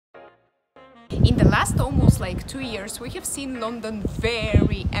last almost like 2 years, we have seen London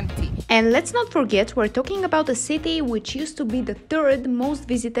very empty. And let's not forget, we're talking about a city which used to be the third most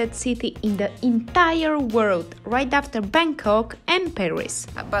visited city in the entire world, right after Bangkok and Paris.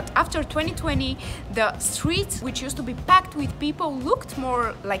 But after 2020, the streets, which used to be packed with people, looked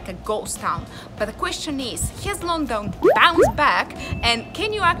more like a ghost town. But the question is, has London bounced back, and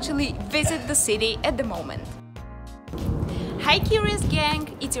can you actually visit the city at the moment? Hi Curious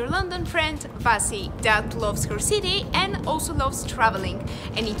Gang, it's your London friend VASI that loves her city and also loves traveling.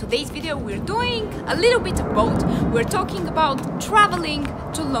 And in today's video we're doing a little bit of both. We're talking about traveling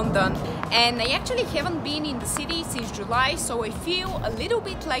to London. And I actually haven't been in the city since July, so I feel a little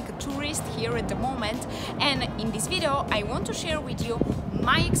bit like a tourist here at the moment. And in this video I want to share with you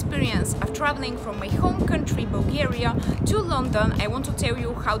my experience of traveling from my home country Bulgaria to London. I want to tell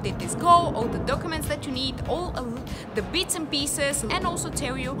you how did this go, all the documents that you need, all the bits and pieces, and also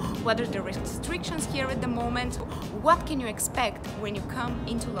tell you what are the restrictions here at the moment, what can you expect when you come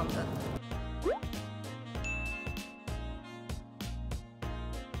into London.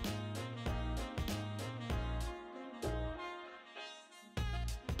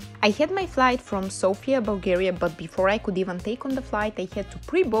 I had my flight from Sofia, Bulgaria, but before I could even take on the flight, I had to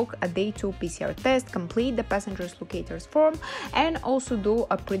pre-book a day 2 PCR test, complete the passengers locators form, and also do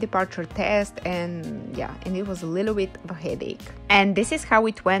a pre-departure test, and it was a little bit of a headache. And this is how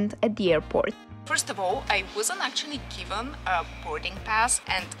it went at the airport. First of all, I wasn't actually given a boarding pass,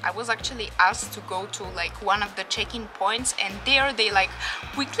 and I was actually asked to go to like one of the check-in points, and there they like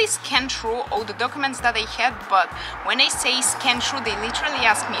quickly scanned through all the documents that I had. But when I say scan through, they literally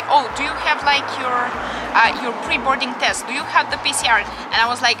asked me, oh, do you have like your pre-boarding test? Do you have the PCR? And I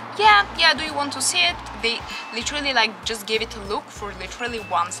was like, yeah, do you want to see it? They literally like just gave it a look for literally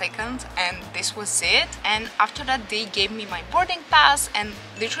 1 second, and this was it. And after that they gave me my boarding pass, and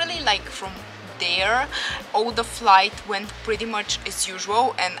literally like from there all the flight went pretty much as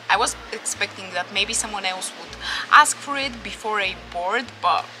usual, and I was expecting that maybe someone else would ask for it before I board,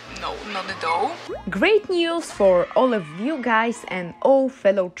 but no, not at all. Great news for all of you guys and all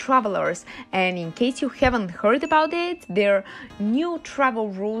fellow travelers, and in case you haven't heard about it, there are new travel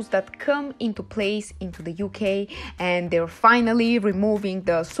rules that come into place into the UK, and they're finally removing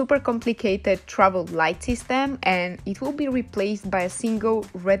the super complicated travel light system, and it will be replaced by a single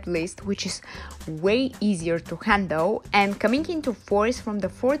red list, which is way easier to handle and coming into force from the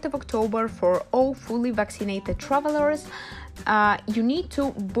 4th of October for all fully vaccinated travelers. You need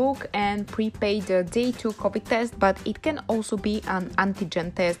to book and prepay the day 2 COVID test, but it can also be an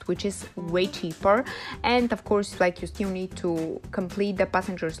antigen test, which is way cheaper. And of course, like, you still need to complete the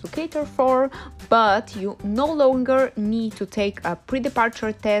passengers locator form, but you no longer need to take a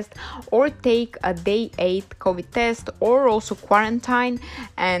pre-departure test or take a day 8 COVID test or also quarantine.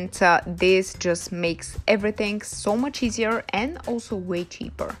 And this just makes everything so much easier and also way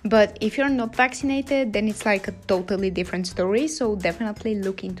cheaper. But if you're not vaccinated, then it's like a totally different story. So definitely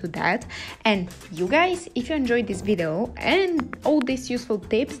look into that. And you guys, if you enjoyed this video and all these useful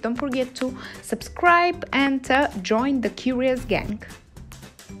tips, don't forget to subscribe and join the Curious Gang.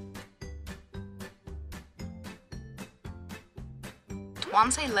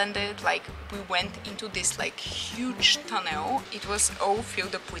 Once I landed, like, we went into this like huge tunnel. It was all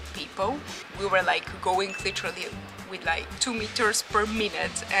filled up with people. We were like going literally with like 2 meters per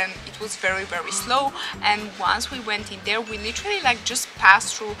minute, and it was very slow. And once we went in there, we literally like just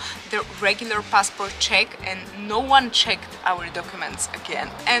passed through the regular passport check, and no one checked our documents again.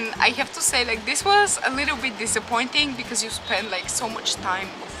 And I have to say, like, this was a little bit disappointing because you spend like so much time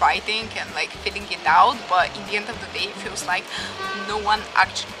writing and like filling it out, but in the end of the day it feels like no one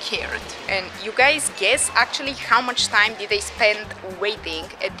actually cared. And you guys guess actually how much time did I spend waiting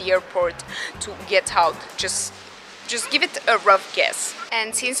at the airport to get out? Just give it a rough guess.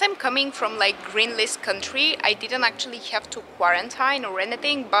 And since I'm coming from like green list country, I didn't actually have to quarantine or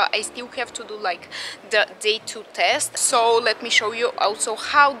anything, but I still have to do like the day 2 test. So let me show you also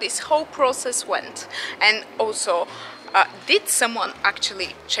how this whole process went. And also, did someone actually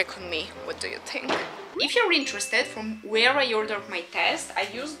check on me? What do you think? If you're interested from where I ordered my test, I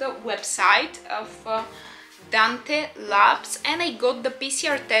used the website of Dante Labs, and I got the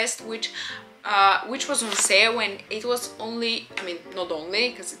PCR test which was on sale, and it was only, I mean, not only,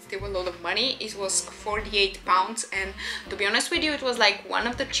 because it's still a lot of money, it was £48, and to be honest with you, it was like one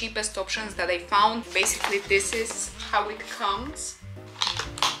of the cheapest options that I found. Basically, this is how it comes.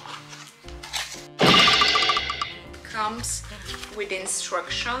 Comes with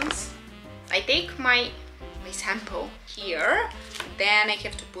instructions. I take my sample here, then I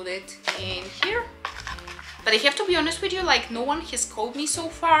have to put it in here, But I have to be honest with you, like no one has called me so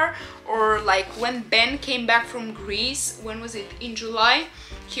far. Or like when Ben came back from Greece, when was it? In July,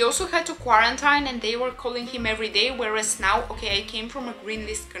 he also had to quarantine and they were calling him every day. Whereas now, okay, I came from a green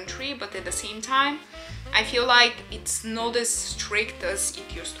list country, but at the same time, I feel like it's not as strict as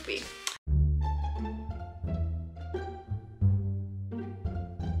it used to be.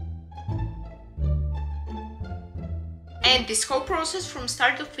 And this whole process from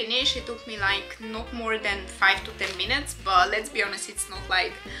start to finish, it took me like not more than 5 to 10 minutes, but let's be honest, it's not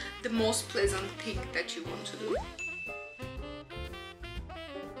like the most pleasant thing that you want to do.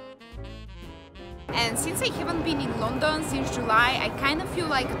 And since I haven't been in London since July, I kind of feel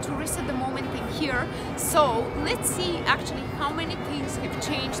like a tourist at the moment in here. So let's see actually how many things have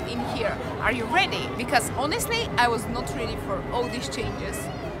changed in here. Are you ready? Because honestly, I was not ready for all these changes.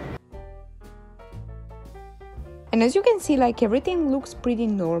 And as you can see, like everything looks pretty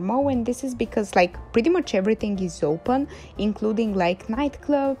normal, and this is because like pretty much everything is open, including like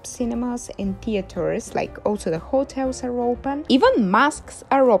nightclubs, cinemas and theaters. Like also the hotels are open. Even masks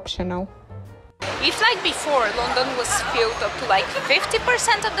are optional. If like before London was filled up to like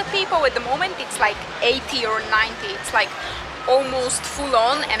 50% of the people, at the moment it's like 80 or 90. It's like almost full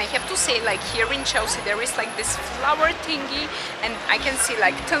on. And I have to say, like here in Chelsea there is like this flower thingy and I can see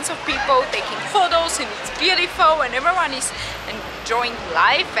like tons of people taking photos and it's beautiful and everyone is enjoying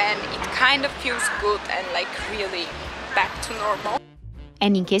life and it kind of feels good and like really back to normal.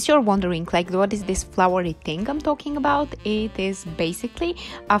 And in case you're wondering, like, what is this flowery thing I'm talking about? It is basically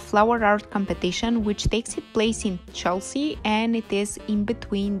a flower art competition which takes its place in Chelsea, and it is in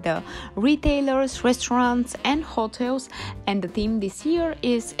between the retailers, restaurants and hotels. And the theme this year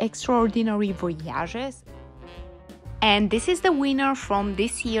is Extraordinary Voyages. And this is the winner from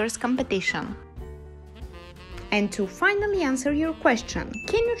this year's competition. And to finally answer your question,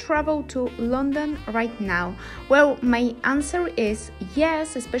 can you travel to London right now? Well, my answer is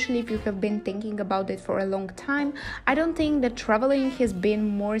yes, especially if you have been thinking about it for a long time. I don't think that traveling has been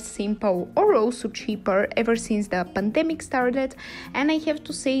more simple or also cheaper ever since the pandemic started. And I have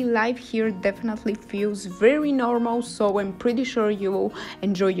to say, life here definitely feels very normal, so I'm pretty sure you will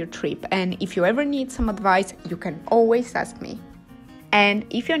enjoy your trip. And if you ever need some advice, you can always ask me. And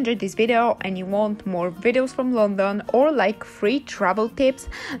if you enjoyed this video and you want more videos from London or like free travel tips,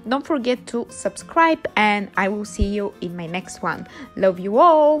 don't forget to subscribe and I will see you in my next one. Love you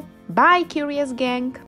all. Bye, Curious Gang.